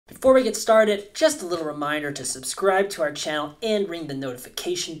Before we get started, just a little reminder to subscribe to our channel and ring the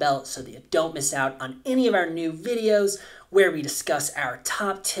notification bell so that you don't miss out on any of our new videos where we discuss our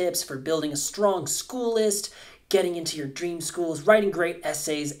top tips for building a strong school list, getting into your dream schools, writing great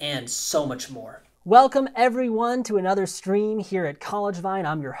essays, and so much more. Welcome everyone to another stream here at College Vine.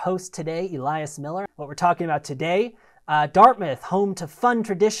 I'm your host today, Elias Miller. What we're talking about today, Dartmouth, home to fun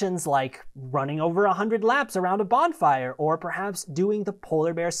traditions like running over 100 laps around a bonfire, or perhaps doing the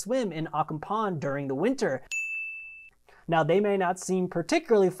polar bear swim in Ockham Pond during the winter. Now, they may not seem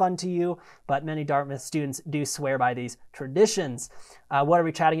particularly fun to you, but many Dartmouth students do swear by these traditions. What are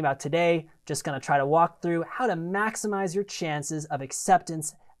we chatting about today? Just going to try to walk through how to maximize your chances of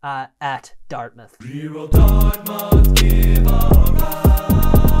acceptance at Dartmouth. We will Dartmouth give a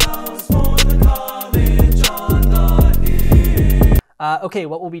rouse for the college on the hill. Okay,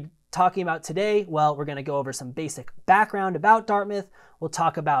 what we'll be talking about today, well, we're going to go over some basic background about Dartmouth. We'll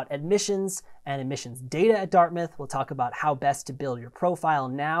talk about admissions and admissions data at Dartmouth. We'll talk about how best to build your profile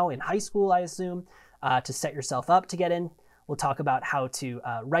now in high school, I assume, to set yourself up to get in. We'll talk about how to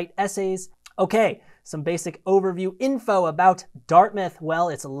write essays. Okay, some basic overview info about Dartmouth. Well,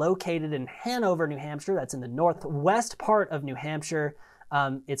 it's located in Hanover, New Hampshire. That's in the northwest part of New Hampshire.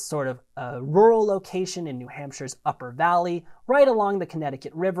 It's sort of a rural location in New Hampshire's Upper Valley, right along the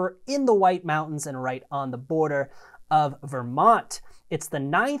Connecticut River, in the White Mountains, and right on the border of Vermont. It's the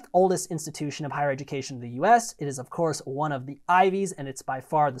 9th oldest institution of higher education in the U.S. It is, of course, one of the Ivies, and it's by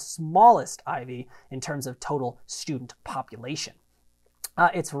far the smallest Ivy in terms of total student population.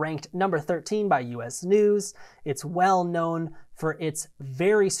 It's ranked number 13 by U.S. News. It's well known for its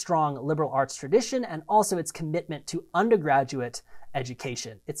very strong liberal arts tradition and also its commitment to undergraduate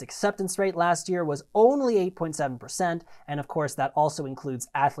education. Its acceptance rate last year was only 8.7%, and of course that also includes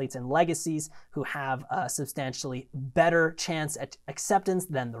athletes and legacies who have a substantially better chance at acceptance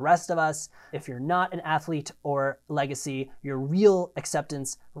than the rest of us. If you're not an athlete or legacy, your real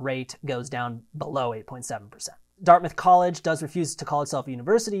acceptance rate goes down below 8.7%. Dartmouth College does refuse to call itself a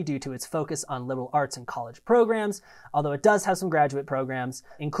university due to its focus on liberal arts and college programs, although it does have some graduate programs.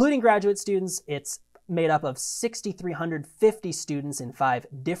 Including graduate students, it's made up of 6,350 students in 5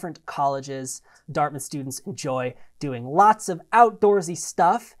 different colleges. Dartmouth students enjoy doing lots of outdoorsy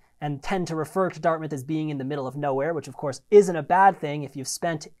stuff and tend to refer to Dartmouth as being in the middle of nowhere, which of course isn't a bad thing if you've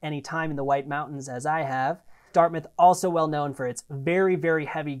spent any time in the White Mountains as I have. Dartmouth also well known for its very, very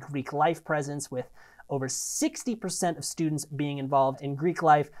heavy Greek life presence, with over 60% of students being involved in Greek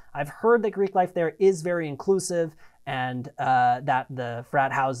life. I've heard that Greek life there is very inclusive, and that the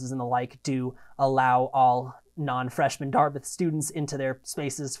frat houses and the like do allow all non-freshman Dartmouth students into their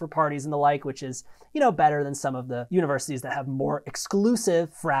spaces for parties and the like, which is, better than some of the universities that have more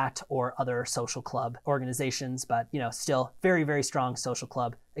exclusive frat or other social club organizations, but, still very, very strong social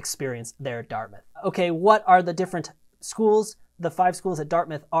club experience there at Dartmouth. Okay, what are the different schools? The 5 schools at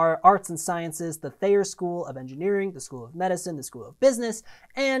Dartmouth are Arts and Sciences, the Thayer School of Engineering, the School of Medicine, the School of Business,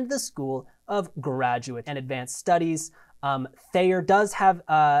 and the School of Graduate and Advanced Studies. Thayer does have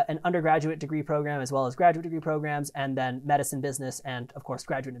an undergraduate degree program as well as graduate degree programs, and then medicine, business, and of course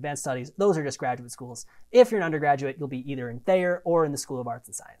graduate and advanced studies. Those are just graduate schools. If you're an undergraduate, you'll be either in Thayer or in the School of Arts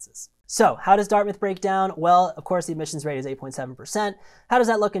and Sciences. So how does Dartmouth break down? Well, of course, the admissions rate is 8.7%. How does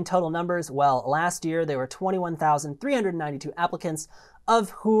that look in total numbers? Well, last year there were 21,392 applicants, of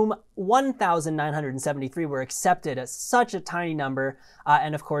whom 1,973 were accepted. At such a tiny number,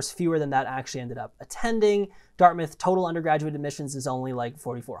 and of course fewer than that actually ended up attending. Dartmouth total undergraduate admissions is only like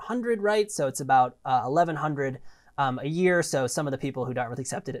 4,400, right? So it's about 1,100 a year. So some of the people who Dartmouth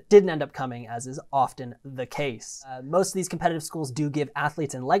accepted didn't end up coming, as is often the case. Most of these competitive schools do give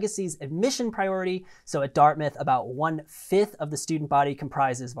athletes and legacies admission priority. So at Dartmouth, about 1/5 of the student body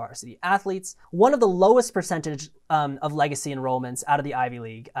comprises varsity athletes. One of the lowest percentage of legacy enrollments out of the Ivy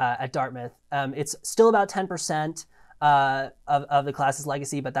League at Dartmouth. It's still about 10%. Of the class is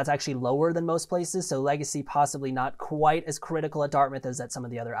legacy, but that's actually lower than most places, so legacy possibly not quite as critical at Dartmouth as at some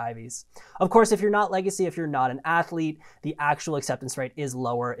of the other Ivies. Of course, if you're not legacy, if you're not an athlete, the actual acceptance rate is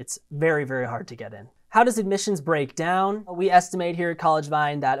lower. It's very, very hard to get in. How does admissions break down? We estimate here at College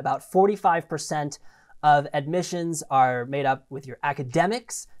Vine that about 45% of admissions are made up with your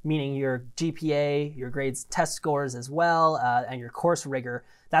academics, meaning your GPA, your grades, test scores as well, and your course rigor.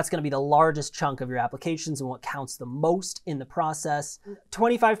 That's going to be the largest chunk of your applications and what counts the most in the process.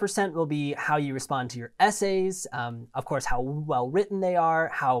 25% will be how you respond to your essays, of course, how well written they are,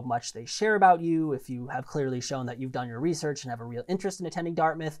 how much they share about you, if you have clearly shown that you've done your research and have a real interest in attending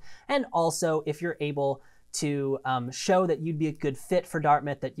Dartmouth, and also if you're able to show that you'd be a good fit for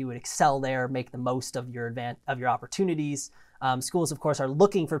Dartmouth, that you would excel there, make the most of your opportunities, Schools, of course, are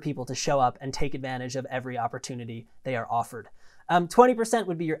looking for people to show up and take advantage of every opportunity they are offered. 20%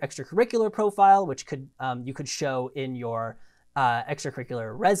 would be your extracurricular profile, which you could show in your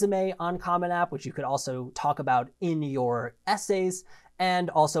extracurricular resume on Common App, which you could also talk about in your essays, and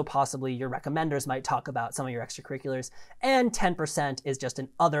also possibly your recommenders might talk about some of your extracurriculars. And 10% is just an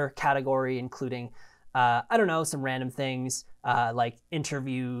other category, including, I don't know, some random things like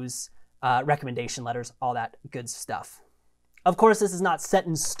interviews, recommendation letters, all that good stuff. Of course, this is not set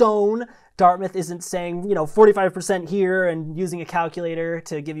in stone. Dartmouth isn't saying, 45% here and using a calculator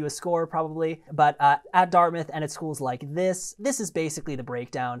to give you a score probably. But at Dartmouth and at schools like this is basically the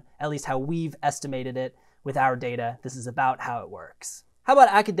breakdown, at least how we've estimated it with our data. This is about how it works. How about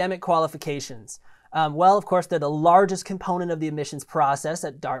academic qualifications? Well, of course, they're the largest component of the admissions process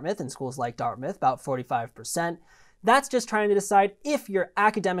at Dartmouth and schools like Dartmouth, about 45%. That's just trying to decide if you're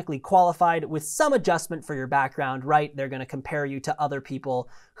academically qualified with some adjustment for your background, right? They're going to compare you to other people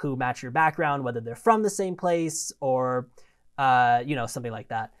who match your background, whether they're from the same place or, something like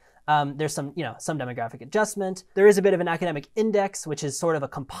that. There's some demographic adjustment. There is a bit of an academic index, which is sort of a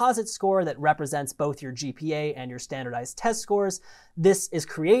composite score that represents both your GPA and your standardized test scores. This is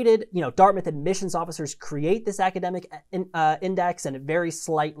created, Dartmouth admissions officers create this academic index, and it varies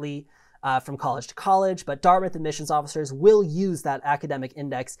slightly from college to college, but Dartmouth admissions officers will use that academic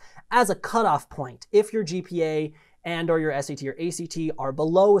index as a cutoff point. If your GPA and or your SAT or ACT are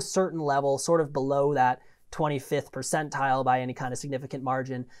below a certain level, sort of below that 25th percentile by any kind of significant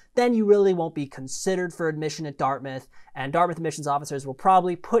margin, then you really won't be considered for admission at Dartmouth, and Dartmouth admissions officers will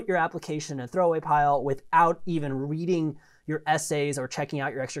probably put your application in a throwaway pile without even reading your essays or checking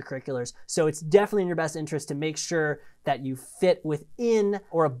out your extracurriculars. So it's definitely in your best interest to make sure that you fit within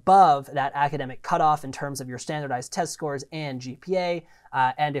or above that academic cutoff in terms of your standardized test scores and GPA.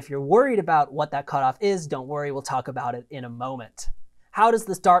 And if you're worried about what that cutoff is, don't worry, we'll talk about it in a moment. How does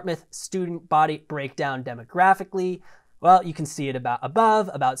this Dartmouth student body break down demographically? Well, you can see it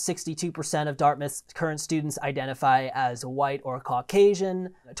above. About 62% of Dartmouth's current students identify as white or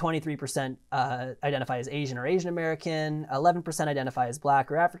Caucasian, 23% identify as Asian or Asian American, 11% identify as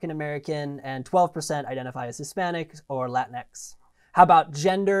Black or African American, and 12% identify as Hispanic or Latinx. How about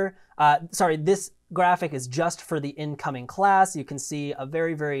gender? This graphic is just for the incoming class. You can see a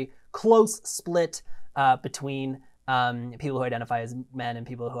very, very close split between people who identify as men and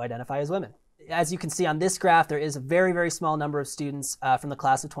people who identify as women. As you can see on this graph, there is a very, very small number of students from the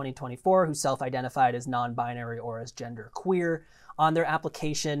class of 2024 who self-identified as non-binary or as gender queer on their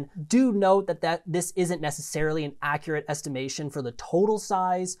application. Do note that this isn't necessarily an accurate estimation for the total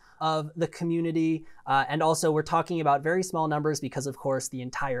size of the community. And also we're talking about very small numbers because, of course, the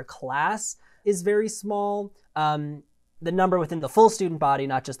entire class is very small. The number within the full student body,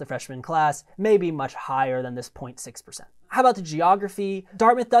 not just the freshman class, may be much higher than this 0.6%. How about the geography?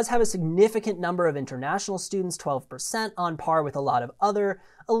 Dartmouth does have a significant number of international students, 12%, on par with a lot of other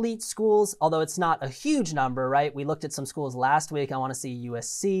elite schools, although it's not a huge number, right? We looked at some schools last week. I want to see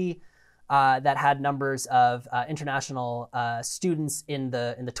USC that had numbers of international students in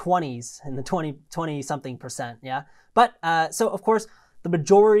the 20s, in the 20-something percent, yeah? But so, of course, the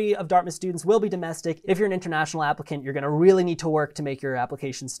majority of Dartmouth students will be domestic. If you're an international applicant, you're going to really need to work to make your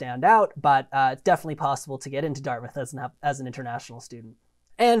application stand out, but it's definitely possible to get into Dartmouth as an international student.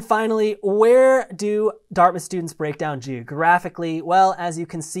 And finally, where do Dartmouth students break down geographically? Well, as you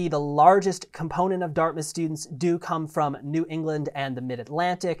can see, the largest component of Dartmouth students do come from New England and the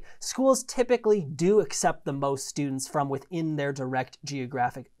Mid-Atlantic. Schools typically do accept the most students from within their direct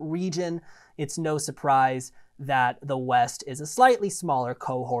geographic region. It's no surprise that the West is a slightly smaller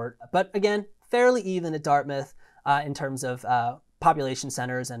cohort, but again, fairly even at Dartmouth in terms of population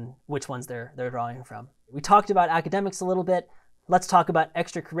centers and which ones they're drawing from. We talked about academics a little bit. Let's talk about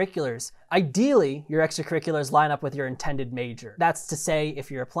extracurriculars. Ideally, your extracurriculars line up with your intended major. That's to say, if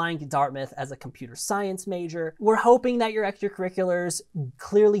you're applying to Dartmouth as a computer science major, we're hoping that your extracurriculars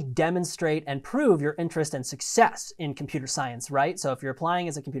clearly demonstrate and prove your interest and success in computer science, right? So if you're applying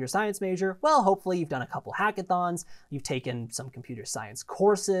as a computer science major, well, hopefully you've done a couple hackathons, you've taken some computer science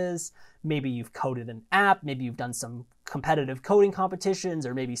courses, maybe you've coded an app, maybe you've done some competitive coding competitions,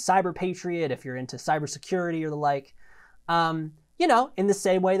 or maybe Cyber Patriot if you're into cybersecurity or the like. In the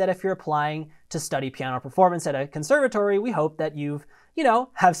same way that if you're applying to study piano performance at a conservatory, we hope that you've,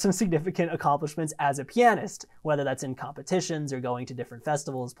 have some significant accomplishments as a pianist, whether that's in competitions or going to different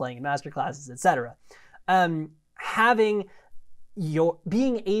festivals, playing in master classes, etc. Being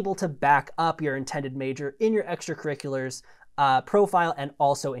able to back up your intended major in your extracurriculars profile and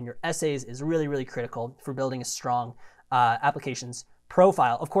also in your essays is really, really critical for building a strong applications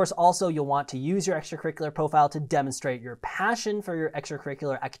profile. Of course, also you'll want to use your extracurricular profile to demonstrate your passion for your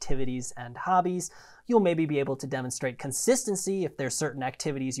extracurricular activities and hobbies. You'll maybe be able to demonstrate consistency if there's certain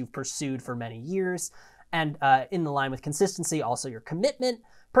activities you've pursued for many years. And in the line with consistency, also your commitment.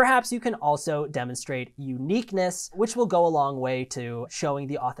 Perhaps you can also demonstrate uniqueness, which will go a long way to showing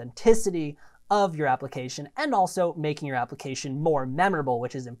the authenticity of your application and also making your application more memorable,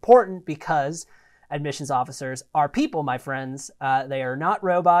 which is important because admissions officers are people, my friends. They are not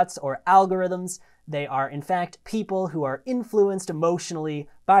robots or algorithms. They are, in fact, people who are influenced emotionally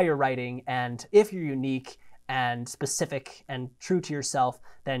by your writing. And if you're unique and specific and true to yourself,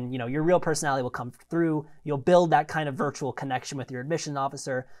 then your real personality will come through. You'll build that kind of virtual connection with your admission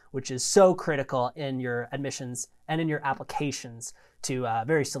officer, which is so critical in your admissions and in your applications to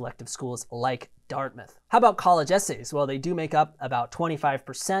very selective schools like Dartmouth. How about college essays? Well, they do make up about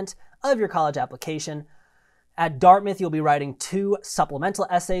 25% of your college application. At Dartmouth, you'll be writing 2 supplemental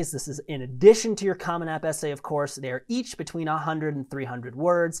essays. This is in addition to your Common App essay, of course. They are each between 100 and 300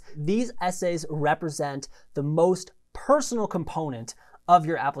 words. These essays represent the most personal component of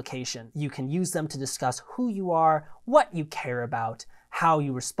your application. You can use them to discuss who you are, what you care about, how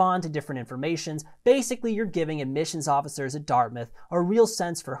you respond to different informations. Basically, you're giving admissions officers at Dartmouth a real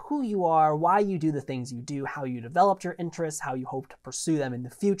sense for who you are, why you do the things you do, how you developed your interests, how you hope to pursue them in the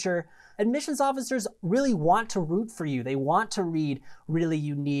future. Admissions officers really want to root for you. They want to read really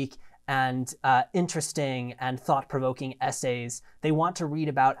unique and interesting and thought-provoking essays. They want to read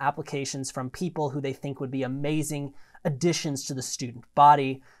about applications from people who they think would be amazing additions to the student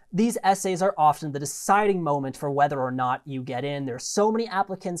body. These essays are often the deciding moment for whether or not you get in. There are so many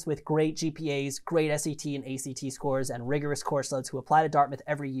applicants with great GPAs, great SAT and ACT scores, and rigorous course loads who apply to Dartmouth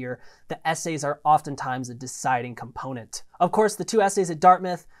every year. The essays are oftentimes a deciding component. Of course, the 2 essays at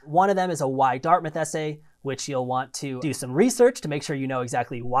Dartmouth, one of them is a Why Dartmouth essay, which you'll want to do some research to make sure you know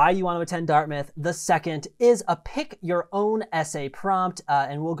exactly why you want to attend Dartmouth. The second is a pick your own essay prompt,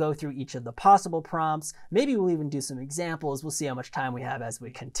 and we'll go through each of the possible prompts. Maybe we'll even do some examples. We'll see how much time we have as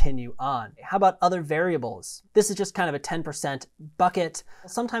we continue on. How about other variables? This is just kind of a 10% bucket.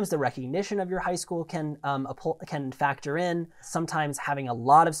 Sometimes the recognition of your high school can factor in. Sometimes having a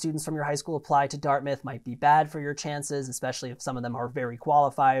lot of students from your high school apply to Dartmouth might be bad for your chances, especially if some of them are very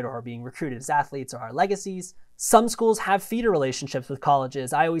qualified or are being recruited as athletes or are legacies. Some schools have feeder relationships with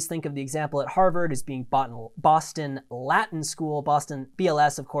colleges. I always think of the example at Harvard as being Boston Latin School. Boston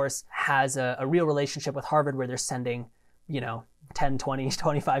BLS, of course, has a real relationship with Harvard where they're sending, 10, 20,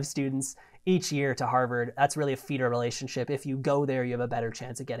 25 students each year to Harvard. That's really a feeder relationship. If you go there, you have a better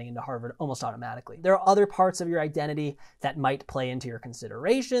chance of getting into Harvard almost automatically. There are other parts of your identity that might play into your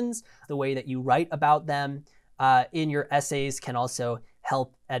considerations. The way that you write about them in your essays can also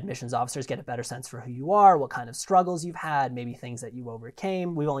help admissions officers get a better sense for who you are, what kind of struggles you've had, maybe things that you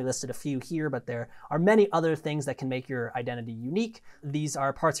overcame. We've only listed a few here, but there are many other things that can make your identity unique. These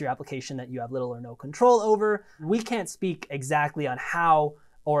are parts of your application that you have little or no control over. We can't speak exactly on how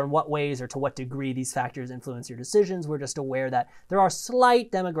or in what ways or to what degree these factors influence your decisions. We're just aware that there are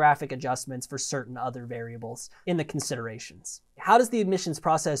slight demographic adjustments for certain other variables in the considerations. How does the admissions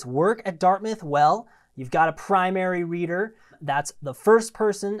process work at Dartmouth? Well, you've got a primary reader. That's the first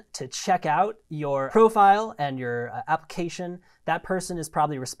person to check out your profile and your application. That person is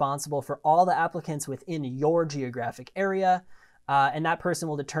probably responsible for all the applicants within your geographic area. And that person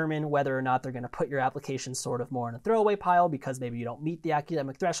will determine whether or not they're going to put your application sort of more in a throwaway pile because maybe you don't meet the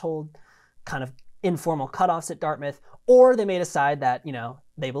academic threshold, kind of informal cutoffs at Dartmouth, or they may decide that,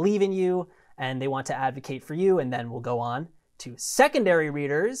 they believe in you and they want to advocate for you, and then we'll go on to secondary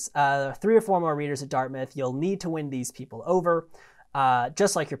readers, 3 or 4 more readers at Dartmouth. You'll need to win these people over,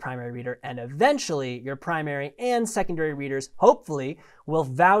 just like your primary reader. And eventually, your primary and secondary readers, hopefully, will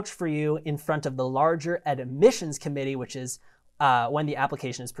vouch for you in front of the larger admissions committee, which is when the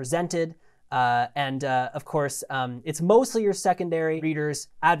application is presented. Of course, it's mostly your secondary readers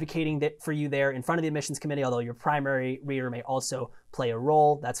advocating for you there in front of the admissions committee, although your primary reader may also play a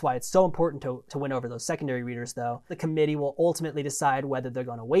role. That's why it's so important to win over those secondary readers, though. The committee will ultimately decide whether they're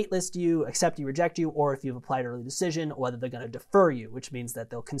going to waitlist you, accept you, reject you, or if you've applied early decision, whether they're going to defer you, which means that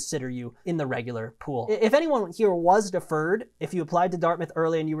they'll consider you in the regular pool. If anyone here was deferred, if you applied to Dartmouth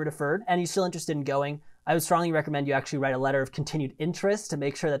early and you were deferred, and you're still interested in going, I would strongly recommend you actually write a letter of continued interest to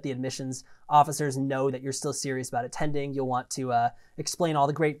make sure that the admissions officers know that you're still serious about attending. You'll want to explain all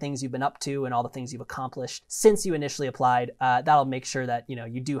the great things you've been up to and all the things you've accomplished since you initially applied. That'll make sure that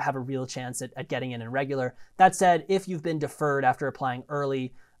you do have a real chance at getting in regular. That said, if you've been deferred after applying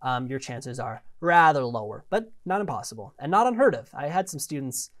early, your chances are rather lower, but not impossible and not unheard of. I had some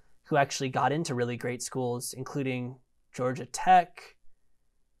students who actually got into really great schools, including Georgia Tech,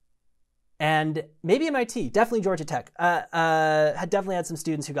 And maybe MIT, definitely Georgia Tech, had definitely had some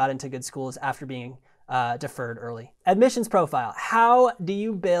students who got into good schools after being deferred early. Admissions profile. How do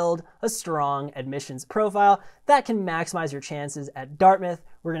you build a strong admissions profile that can maximize your chances at Dartmouth?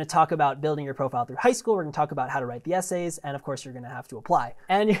 We're going to talk about building your profile through high school. We're going to talk about how to write the essays. And of course, you're going to have to apply.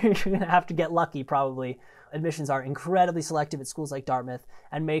 And you're going to have to get lucky, probably. Admissions are incredibly selective at schools like Dartmouth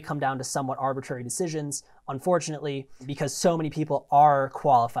and may come down to somewhat arbitrary decisions, unfortunately, because so many people are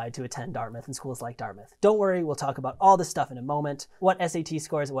qualified to attend Dartmouth and schools like Dartmouth. Don't worry, we'll talk about all this stuff in a moment. What SAT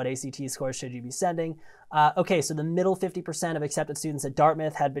scores, what ACT scores should you be sending? Okay, so the middle 50% of accepted students at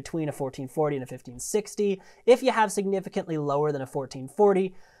Dartmouth had between a 1440 and a 1560. If you have significantly lower than a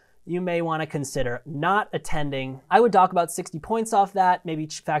 1440, you may want to consider not attending. I would dock about 60 points off that, maybe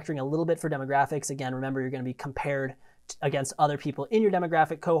factoring a little bit for demographics. Again, remember, you're going to be compared against other people in your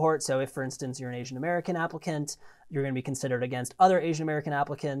demographic cohort. So if, for instance, you're an Asian American applicant, you're going to be considered against other Asian American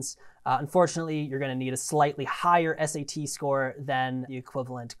applicants. Unfortunately, you're going to need a slightly higher SAT score than the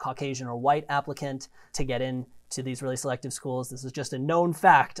equivalent Caucasian or white applicant to get in to these really selective schools. This is just a known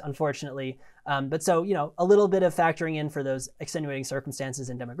fact, unfortunately. But so, a little bit of factoring in for those extenuating circumstances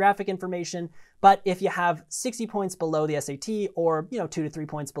and demographic information. But if you have 60 points below the SAT or, 2 to 3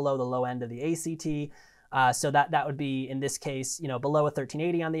 points below the low end of the ACT, so that would be, in this case, below a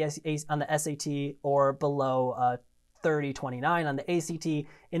 1380 on the SAT or below 3029 on the ACT.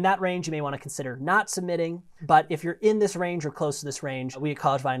 In that range, you may want to consider not submitting. But if you're in this range or close to this range, we at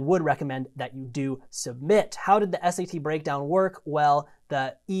College Vine would recommend that you do submit. How did the SAT breakdown work? Well,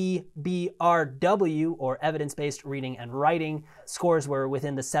 the EBRW, or evidence-based reading and writing, scores were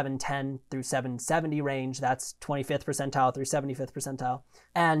within the 710 through 770 range. That's 25th percentile through 75th percentile.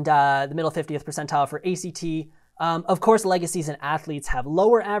 And the middle 50th percentile for ACT. Of course, legacies and athletes have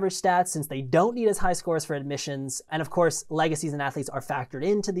lower average stats since they don't need as high scores for admissions. And of course, legacies and athletes are factored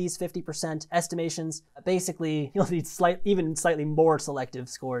into these 50% estimations. Basically, you'll need even slightly more selective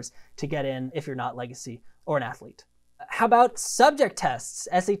scores to get in if you're not legacy or an athlete. How about subject tests?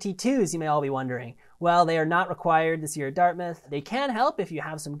 SAT 2s, you may all be wondering. Well, they are not required this year at Dartmouth. They can help if you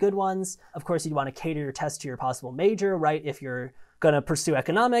have some good ones. Of course, you'd want to cater your test to your possible major, right? If you're going to pursue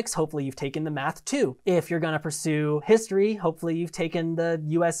economics, hopefully you've taken the Math 2. If you're going to pursue history, hopefully you've taken the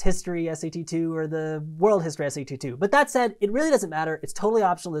US History SAT 2 or the World History SAT 2. But that said, it really doesn't matter. It's totally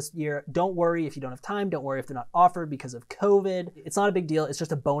optional this year. Don't worry if you don't have time. Don't worry if they're not offered because of COVID. It's not a big deal. It's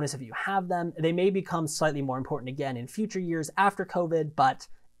just a bonus if you have them. They may become slightly more important again in future years after COVID, but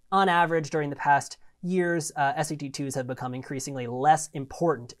on average during the past years, SAT 2s have become increasingly less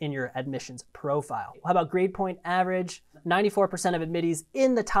important in your admissions profile. How about grade point average? 94% of admittees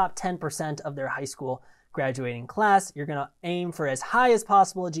in the top 10% of their high school graduating class. You're going to aim for as high as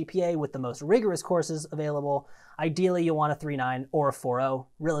possible a GPA with the most rigorous courses available. Ideally, you'll want a 3.9 or a 4.0,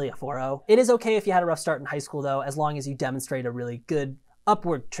 really a 4.0. It is okay if you had a rough start in high school, though, as long as you demonstrate a really good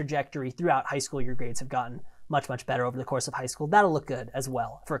upward trajectory throughout high school. Your grades have gotten much, much better over the course of high school. That'll look good as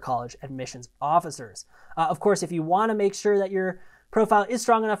well for college admissions officers. Of course, if you want to make sure that your profile is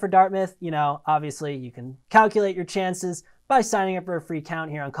strong enough for Dartmouth, obviously you can calculate your chances by signing up for a free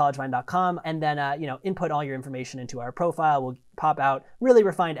account here on collegevine.com, and then, input all your information into our profile. We'll pop out really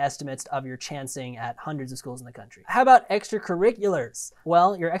refined estimates of your chancing at hundreds of schools in the country. How about extracurriculars?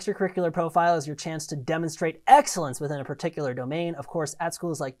 Well, your extracurricular profile is your chance to demonstrate excellence within a particular domain. Of course, at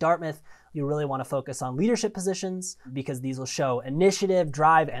schools like Dartmouth, you really want to focus on leadership positions because these will show initiative,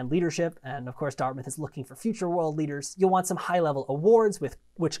 drive, and leadership. And of course, Dartmouth is looking for future world leaders. You'll want some high-level awards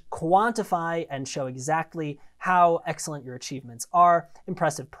which quantify and show exactly how excellent your achievements are.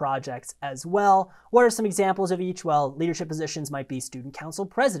 Impressive projects as well. What are some examples of each? Well, leadership positions might be student council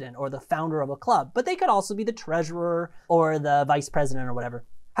president or the founder of a club, but they could also be the treasurer or the vice president or whatever.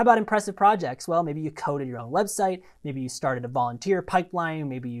 How about impressive projects? Well, maybe you coded your own website, maybe you started a volunteer pipeline,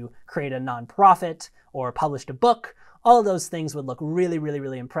 maybe you created a nonprofit or published a book. All of those things would look really, really,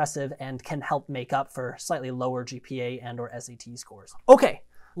 really impressive and can help make up for slightly lower GPA and or SAT scores. Okay,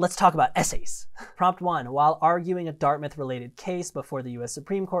 let's talk about essays. Prompt 1. While arguing a Dartmouth-related case before the U.S.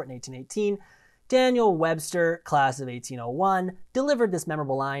 Supreme Court in 1818, Daniel Webster, class of 1801, delivered this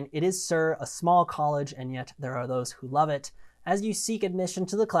memorable line, "It is, sir, a small college, and yet there are those who love it. As you seek admission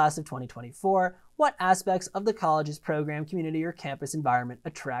to the class of 2024, what aspects of the college's program, community, or campus environment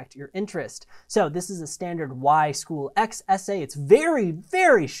attract your interest. So this is a standard Why School X essay. It's very,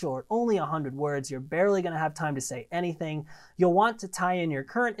 very short, only 100 words. You're barely going to have time to say anything. You'll want to tie in your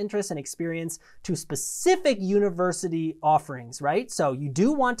current interest and experience to specific university offerings, right? So you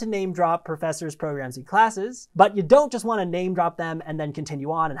do want to name drop professors, programs, and classes, but you don't just want to name drop them and then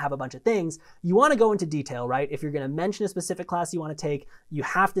continue on and have a bunch of things. You want to go into detail, right? If you're going to mention a specific class you want to take, you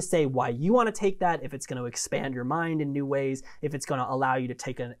have to say why you want to take that, if it's going to expand your mind in new ways, if it's going to allow you to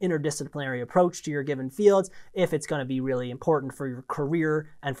take an interdisciplinary approach to your given fields, if it's going to be really important for your career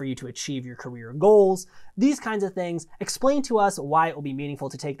and for you to achieve your career goals. These kinds of things. Explain to us why it will be meaningful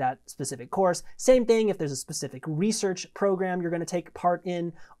to take that specific course. Same thing if there's a specific research program you're going to take part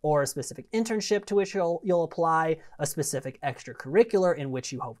in, or a specific internship to which you'll apply, a specific extracurricular in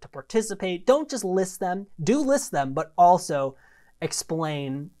which you hope to participate. Don't just list them. Do list them, but also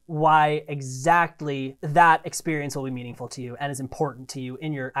explain why exactly that experience will be meaningful to you and is important to you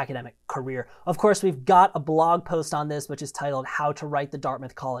in your academic career. Of course, we've got a blog post on this, which is titled How to Write the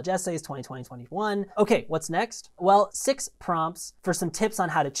Dartmouth College Essays 2020-21. Okay, what's next? Well, 6 prompts for some tips on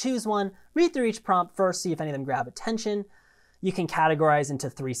how to choose one. Read through each prompt first, see if any of them grab attention. You can categorize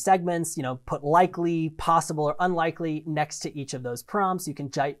into 3 segments, put likely, possible, or unlikely next to each of those prompts. You can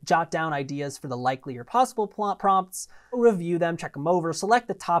jot down ideas for the likely or possible prompts, review them, check them over, select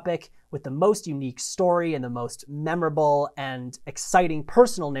the topic with the most unique story and the most memorable and exciting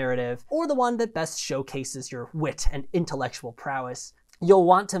personal narrative, or the one that best showcases your wit and intellectual prowess. You'll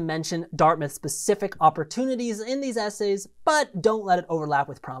want to mention Dartmouth-specific opportunities in these essays, but don't let it overlap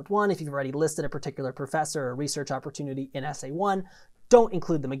with prompt 1. If you've already listed a particular professor or research opportunity in essay 1, don't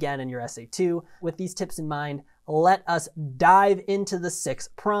include them again in your essay 2. With these tips in mind, let us dive into the 6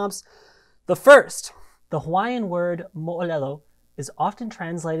 prompts. The first, the Hawaiian word mo'olelo is often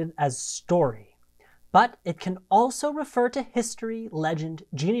translated as story, but it can also refer to history, legend,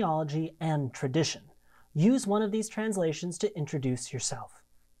 genealogy, and tradition. Use one of these translations to introduce yourself.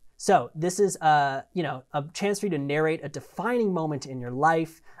 So this is a chance for you to narrate a defining moment in your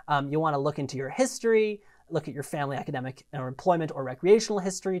life. You'll want to look into your history, look at your family, academic, or employment or recreational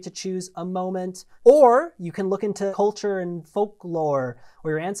history to choose a moment. Or you can look into culture and folklore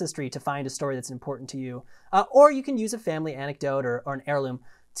or your ancestry to find a story that's important to you. Or you can use a family anecdote or an heirloom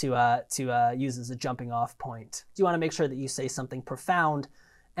to use as a jumping off point. You want to make sure that you say something profound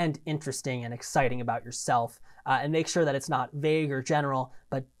and interesting and exciting about yourself, and make sure that it's not vague or general,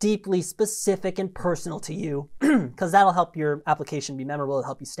 but deeply specific and personal to you, because that'll help your application be memorable, it'll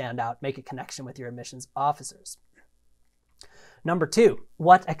help you stand out, make a connection with your admissions officers. Number 2,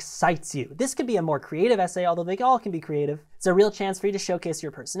 what excites you? This could be a more creative essay, although they all can be creative. It's a real chance for you to showcase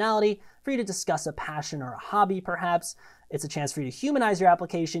your personality, for you to discuss a passion or a hobby perhaps. It's a chance for you to humanize your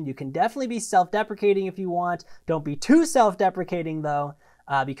application. You can definitely be self-deprecating if you want. Don't be too self-deprecating though,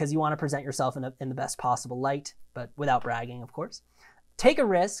 because you want to present yourself in the best possible light, but without bragging, of course. Take a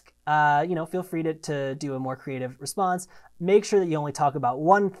risk. Feel free to do a more creative response. Make sure that you only talk about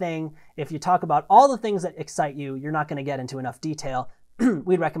one thing. If you talk about all the things that excite you, you're not going to get into enough detail.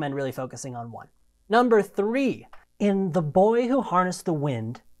 We'd recommend really focusing on one. Number 3, in The Boy Who Harnessed the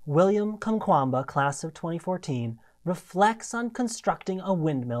Wind, William Kamkwamba, class of 2014, reflects on constructing a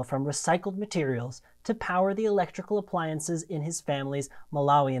windmill from recycled materials to power the electrical appliances in his family's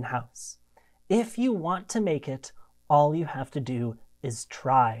Malawian house. If you want to make it, all you have to do is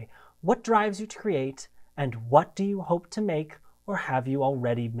try. What drives you to create, and what do you hope to make, or have you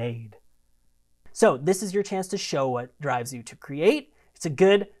already made? So this is your chance to show what drives you to create. It's a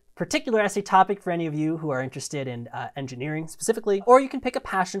good particular essay topic for any of you who are interested in engineering specifically, or you can pick a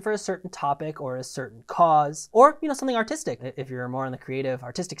passion for a certain topic or a certain cause, or something artistic if you're more on the creative,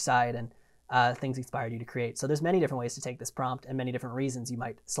 artistic side and things inspired you to create. So there's many different ways to take this prompt and many different reasons you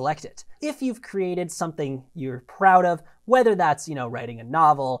might select it. If you've created something you're proud of, whether that's writing a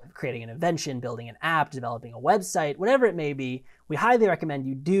novel, creating an invention, building an app, developing a website, whatever it may be, we highly recommend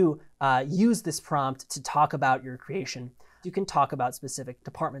you do use this prompt to talk about your creation. You can talk about specific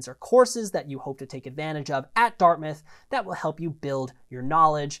departments or courses that you hope to take advantage of at Dartmouth that will help you build your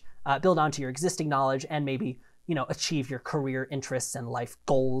knowledge, build onto your existing knowledge, and maybe achieve your career interests and life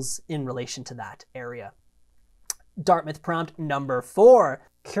goals in relation to that area. Dartmouth prompt number 4.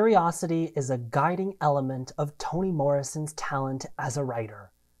 Curiosity is a guiding element of Toni Morrison's talent as a writer.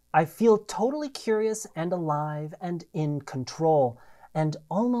 I feel totally curious and alive and in control, and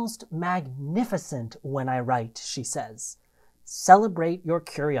almost magnificent when I write, she says. Celebrate your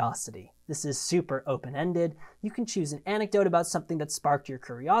curiosity. This is super open-ended. You can choose an anecdote about something that sparked your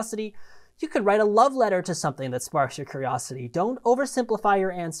curiosity. You could write a love letter to something that sparks your curiosity. Don't oversimplify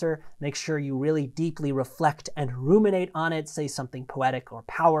your answer. Make sure you really deeply reflect and ruminate on it. Say something poetic or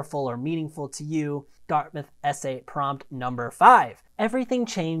powerful or meaningful to you. Dartmouth essay prompt number 5. Everything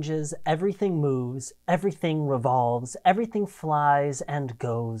changes, everything moves, everything revolves, everything flies and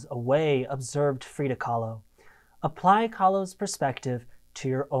goes away, observed Frida Kahlo. Apply Kahlo's perspective to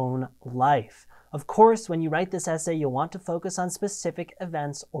your own life. Of course, when you write this essay, you'll want to focus on specific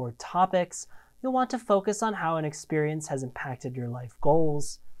events or topics. You'll want to focus on how an experience has impacted your life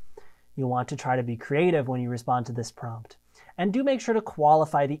goals. You'll want to try to be creative when you respond to this prompt. And do make sure to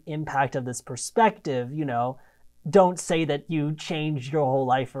qualify the impact of this perspective. Don't say that you changed your whole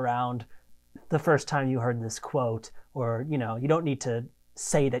life around the first time you heard this quote, or, you don't need to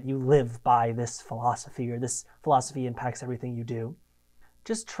say that you live by this philosophy or this philosophy impacts everything you do.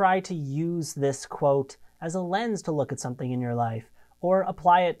 Just try to use this quote as a lens to look at something in your life or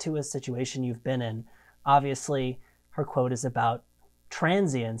apply it to a situation you've been in. Obviously, her quote is about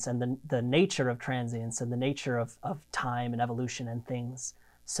transience and the nature of transience and the nature of time and evolution and things.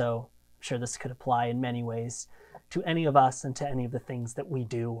 So I'm sure this could apply in many ways to any of us and to any of the things that we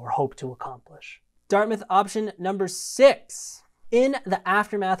do or hope to accomplish. Dartmouth option number 6. In the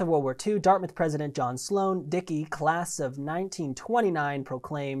aftermath of World War II, Dartmouth President John Sloan Dickey, class of 1929,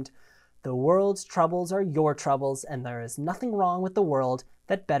 proclaimed, "The world's troubles are your troubles, and there is nothing wrong with the world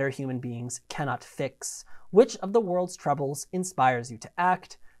that better human beings cannot fix. Which of the world's troubles inspires you to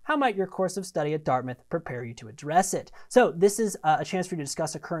act? How might your course of study at Dartmouth prepare you to address it?" So this is a chance for you to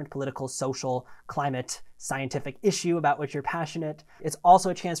discuss a current political, social, climate, scientific issue about which you're passionate. It's also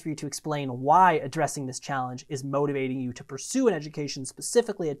a chance for you to explain why addressing this challenge is motivating you to pursue an education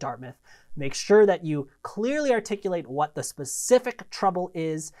specifically at Dartmouth. Make sure that you clearly articulate what the specific trouble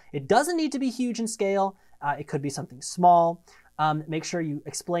is. It doesn't need to be huge in scale. It could be something small. Make sure you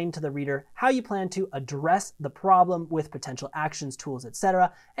explain to the reader how you plan to address the problem with potential actions, tools,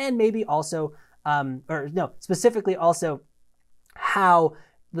 etc. And maybe also, specifically also how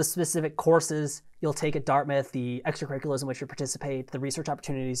the specific courses you'll take at Dartmouth, the extracurriculars in which you participate, the research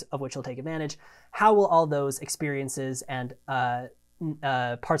opportunities of which you'll take advantage, how will all those experiences and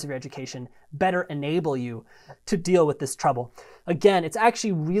parts of your education better enable you to deal with this trouble. Again, it's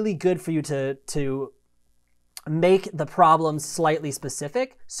actually really good for you to make the problem slightly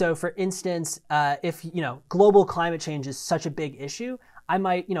specific. So for instance, if global climate change is such a big issue, I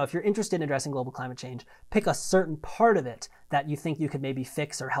might, if you're interested in addressing global climate change, pick a certain part of it that you think you could maybe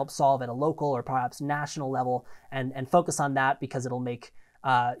fix or help solve at a local or perhaps national level and focus on that, because it'll make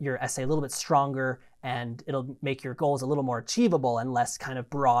your essay a little bit stronger and it'll make your goals a little more achievable and less kind of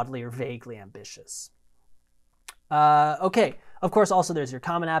broadly or vaguely ambitious. Okay, of course, also there's your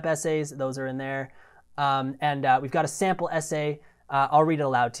Common App essays. Those are in there. We've got a sample essay. I'll read it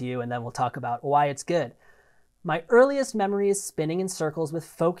aloud to you and then we'll talk about why it's good. "My earliest memory is spinning in circles with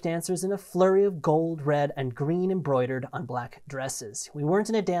folk dancers in a flurry of gold, red, and green embroidered on black dresses. We weren't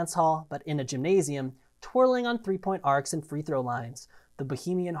in a dance hall, but in a gymnasium, twirling on three-point arcs and free throw lines. The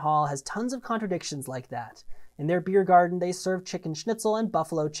Bohemian Hall has tons of contradictions like that. In their beer garden, they serve chicken schnitzel and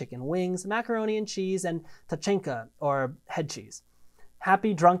buffalo chicken wings, macaroni and cheese, and tachinka, or head cheese.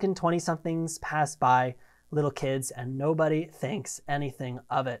 Happy, drunken 20-somethings pass by, little kids, and nobody thinks anything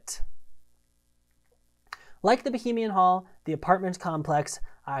of it." Like the Bohemian Hall, the apartment complex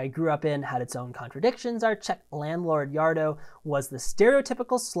I grew up in had its own contradictions. Our Czech landlord Jardo was the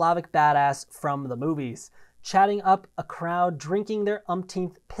stereotypical Slavic badass from the movies. Chatting up a crowd, drinking their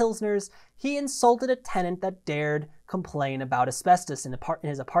umpteenth pilsners, he insulted a tenant that dared complain about asbestos in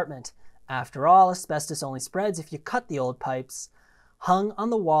his apartment. After all, asbestos only spreads if you cut the old pipes. Hung on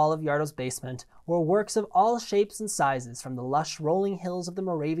the wall of Jardo's basement were works of all shapes and sizes, from the lush rolling hills of the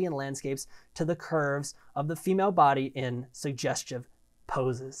Moravian landscapes to the curves of the female body in suggestive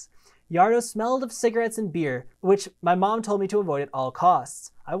poses. Jardo smelled of cigarettes and beer, which my mom told me to avoid at all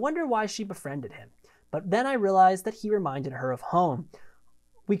costs. I wonder why she befriended him. But then I realized that he reminded her of home.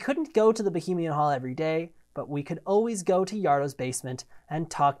 We couldn't go to the Bohemian Hall every day, but we could always go to Jardo's basement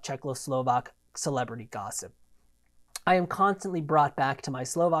and talk Czechoslovak celebrity gossip. I am constantly brought back to my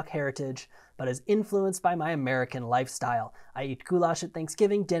Slovak heritage, but is influenced by my American lifestyle. I eat goulash at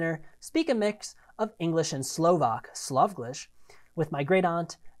Thanksgiving dinner, speak a mix of English and Slovak, Slovglish, with my great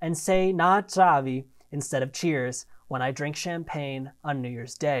aunt, and say na zdraví instead of cheers when I drink champagne on New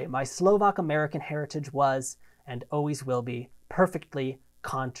Year's Day. My Slovak American heritage was, and always will be, perfectly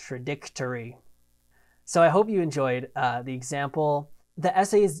contradictory. So I hope you enjoyed the example. The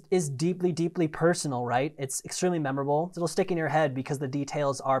essay is deeply, deeply personal, right? It's extremely memorable. It'll stick in your head because the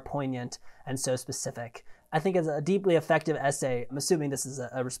details are poignant and so specific. I think it's a deeply effective essay. I'm assuming this is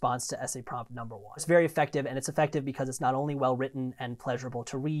a response to essay prompt number 1. It's very effective, and it's effective because it's not only well written and pleasurable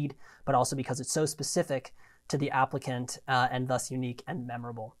to read, but also because it's so specific to the applicant and thus unique and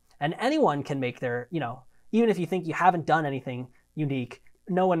memorable. And anyone can make their, even if you think you haven't done anything unique,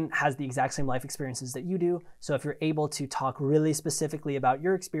 no one has the exact same life experiences that you do. So if you're able to talk really specifically about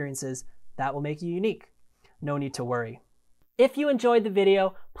your experiences, that will make you unique. No need to worry. If you enjoyed the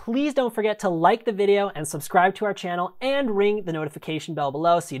video, please don't forget to like the video and subscribe to our channel and ring the notification bell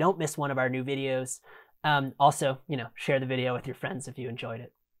below so you don't miss one of our new videos. Also, share the video with your friends if you enjoyed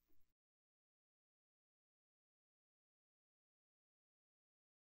it.